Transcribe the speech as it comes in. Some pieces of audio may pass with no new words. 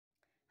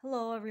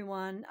Hello,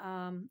 everyone.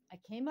 I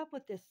came up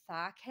with this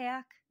sock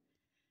hack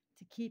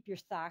to keep your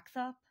socks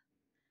up.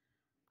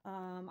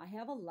 I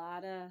have a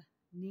lot of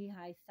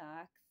knee-high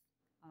socks.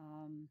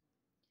 Um,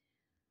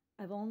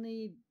 I've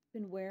only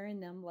been wearing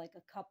them like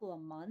a couple of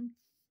months,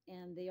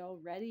 and they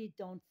already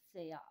don't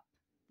stay up.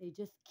 They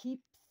just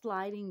keep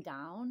sliding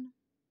down,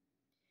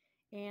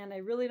 and I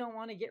really don't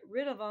want to get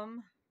rid of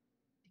them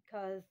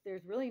because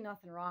there's really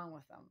nothing wrong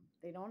with them.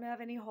 They don't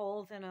have any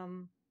holes in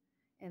them,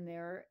 and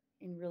they're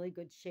in really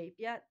good shape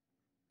yet.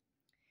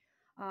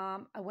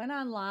 I went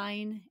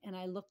online and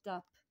I looked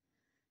up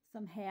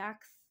some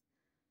hacks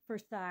for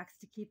socks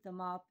to keep them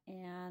up,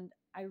 and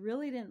I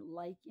really didn't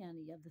like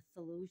any of the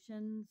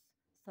solutions,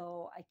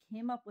 so I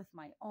came up with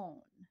my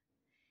own.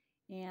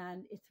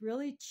 And it's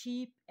really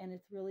cheap and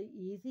it's really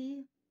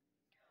easy.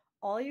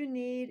 All you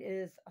need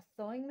is a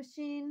sewing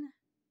machine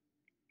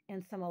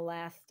and some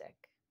elastic.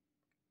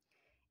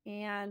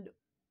 And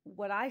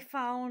what I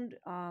found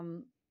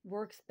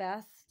works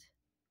best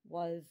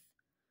was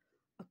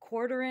a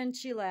 1/4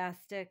 inch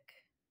elastic,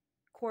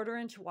 1/4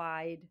 inch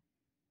wide,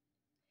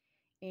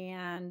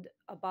 and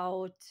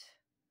about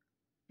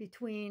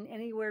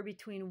anywhere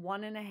between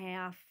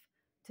 1.5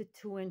 to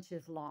 2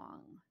 inches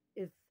long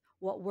is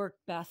what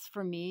worked best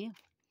for me.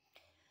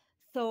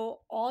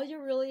 So all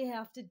you really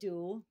have to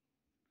do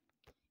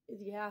is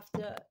you have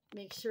to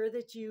make sure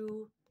that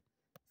you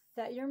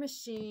set your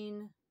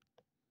machine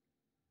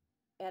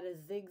at a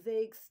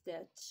zigzag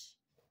stitch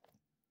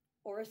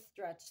or a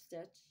stretch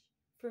stitch.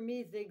 For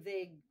me,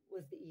 zigzag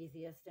was the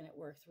easiest and it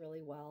works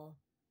really well.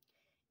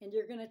 And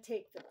you're going to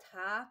take the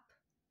top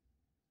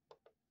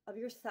of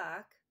your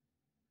sock,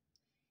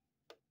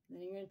 and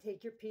then you're going to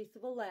take your piece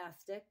of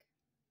elastic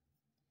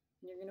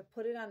and you're going to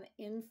put it on the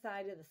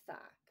inside of the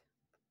sock,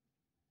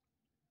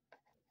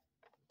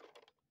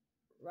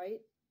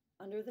 right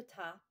under the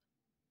top.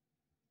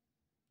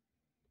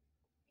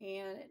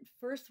 And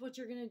first what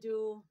you're going to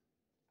do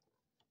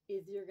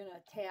is you're going to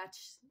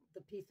attach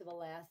the piece of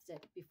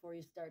elastic before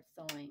you start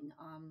sewing.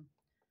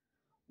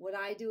 What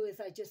I do is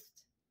I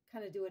just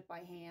kind of do it by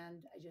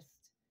hand. I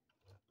just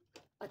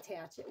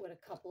attach it with a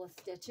couple of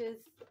stitches.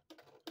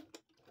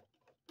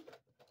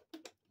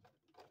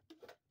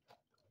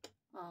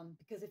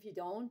 Because if you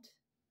don't,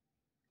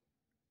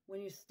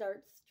 when you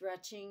start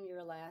stretching your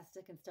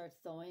elastic and start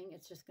sewing,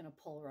 it's just going to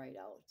pull right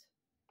out.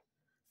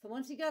 So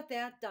once you got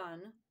that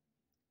done,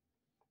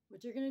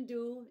 what you're going to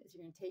do is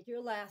you're going to take your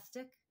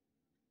elastic,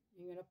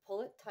 you're going to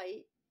pull it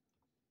tight.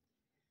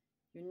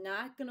 You're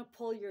not going to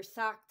pull your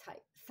sock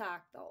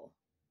though.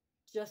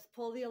 Just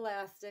pull the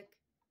elastic.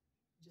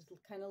 Just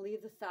kind of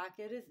leave the sock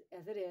as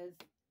it is.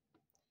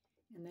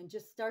 And then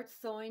just start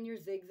sewing your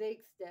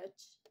zigzag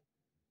stitch.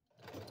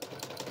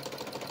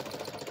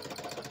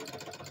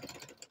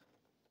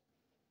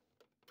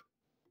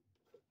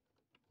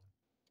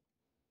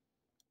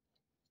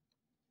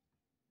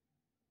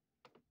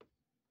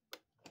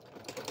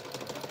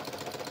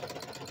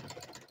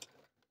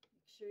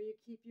 Make sure you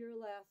keep your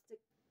elastic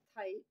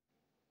tight,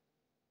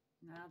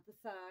 not the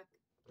sock.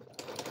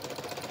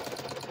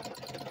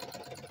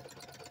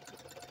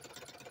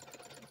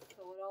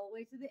 Sew it all the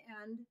way to the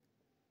end.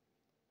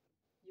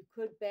 You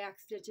could back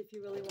stitch if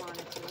you really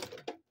wanted to.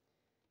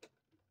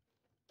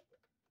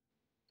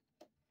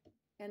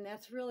 And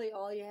that's really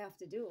all you have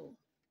to do.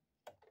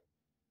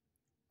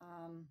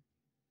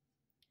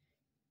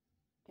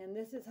 And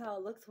this is how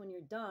it looks when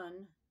you're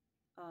done.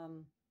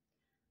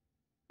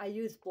 I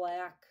use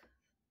black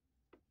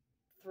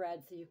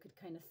thread so you could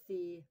kind of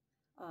see.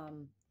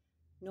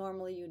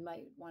 Normally you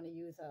might want to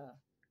use a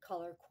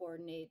color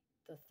coordinate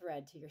the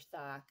thread to your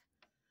sock.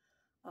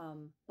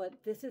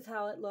 But this is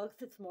how it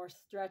looks. It's more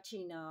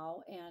stretchy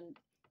now, and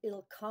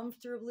it'll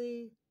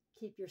comfortably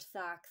keep your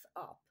socks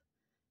up,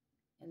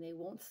 and they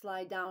won't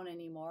slide down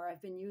anymore.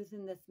 I've been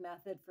using this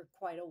method for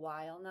quite a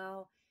while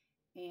now,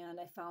 and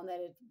I found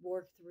that it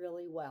worked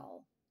really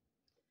well.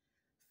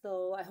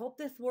 So I hope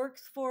this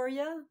works for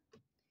you,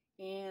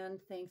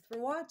 and thanks for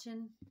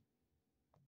watching.